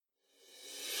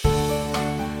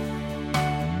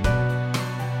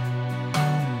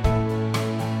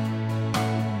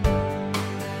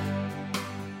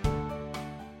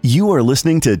You are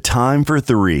listening to Time for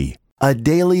Three, a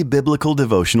daily biblical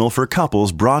devotional for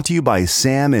couples brought to you by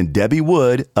Sam and Debbie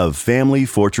Wood of Family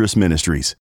Fortress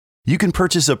Ministries. You can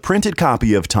purchase a printed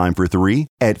copy of Time for Three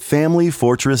at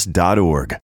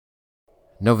familyfortress.org.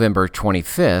 November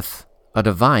 25th, a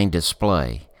divine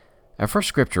display. Our first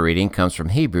scripture reading comes from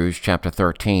Hebrews chapter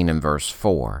 13 and verse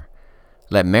 4.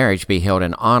 Let marriage be held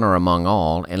in honor among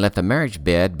all, and let the marriage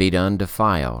bed be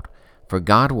undefiled, for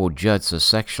God will judge the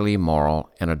sexually immoral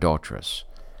and adulterous.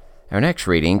 Our next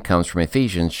reading comes from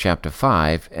Ephesians chapter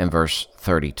 5 and verse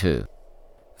 32.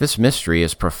 This mystery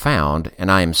is profound, and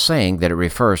I am saying that it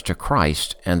refers to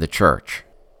Christ and the church.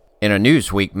 In a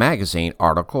Newsweek magazine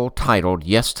article titled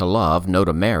Yes to Love, No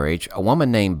to Marriage, a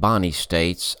woman named Bonnie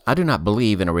states, I do not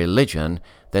believe in a religion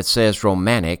that says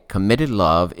romantic, committed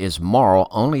love is moral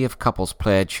only if couples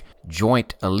pledge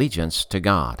joint allegiance to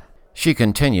God. She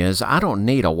continues, I don't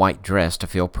need a white dress to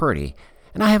feel pretty,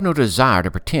 and I have no desire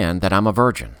to pretend that I'm a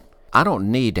virgin. I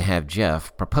don't need to have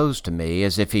Jeff propose to me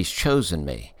as if he's chosen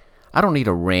me. I don't need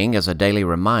a ring as a daily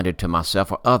reminder to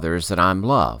myself or others that I'm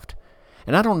loved.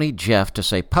 And I don't need Jeff to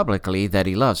say publicly that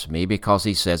he loves me because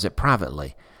he says it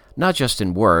privately, not just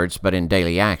in words but in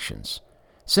daily actions.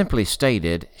 Simply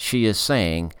stated, she is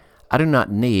saying, I do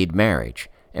not need marriage,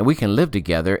 and we can live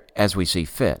together as we see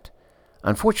fit.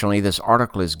 Unfortunately, this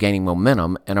article is gaining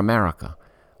momentum in America.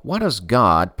 Why does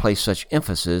God place such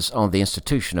emphasis on the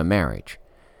institution of marriage?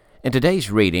 In today's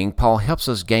reading, Paul helps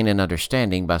us gain an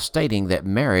understanding by stating that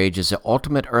marriage is the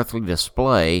ultimate earthly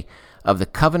display of the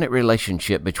covenant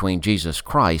relationship between Jesus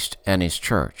Christ and His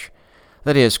church.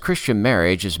 That is, Christian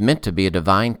marriage is meant to be a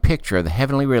divine picture of the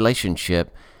heavenly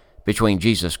relationship between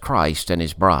Jesus Christ and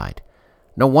His bride.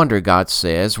 No wonder God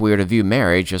says we are to view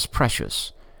marriage as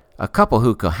precious. A couple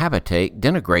who cohabitate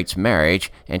denigrates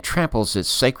marriage and tramples its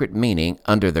sacred meaning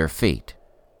under their feet.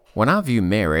 When I view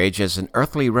marriage as an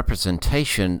earthly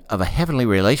representation of a heavenly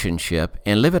relationship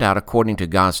and live it out according to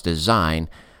God's design,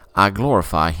 I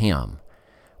glorify Him.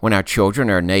 When our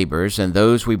children, our neighbors, and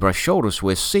those we brush shoulders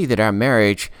with see that our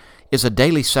marriage is a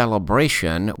daily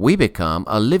celebration, we become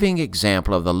a living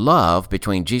example of the love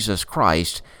between Jesus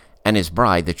Christ and His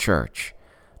bride, the church.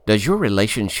 Does your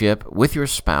relationship with your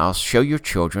spouse show your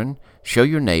children, show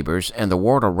your neighbors, and the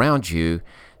world around you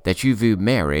that you view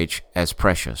marriage as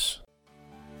precious?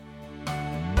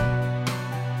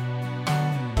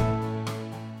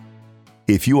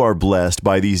 If you are blessed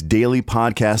by these daily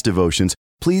podcast devotions,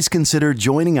 please consider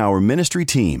joining our ministry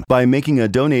team by making a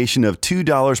donation of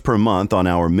 $2 per month on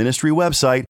our ministry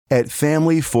website at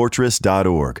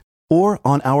familyfortress.org or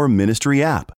on our ministry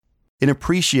app. In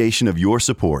appreciation of your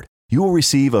support, you will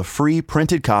receive a free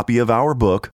printed copy of our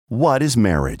book, What is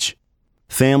Marriage?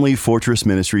 Family Fortress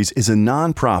Ministries is a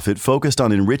nonprofit focused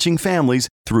on enriching families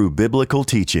through biblical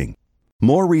teaching.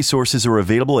 More resources are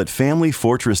available at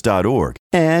familyfortress.org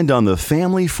and on the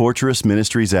Family Fortress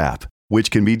Ministries app,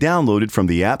 which can be downloaded from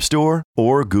the App Store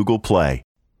or Google Play.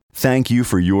 Thank you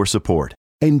for your support,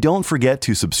 and don't forget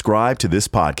to subscribe to this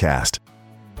podcast.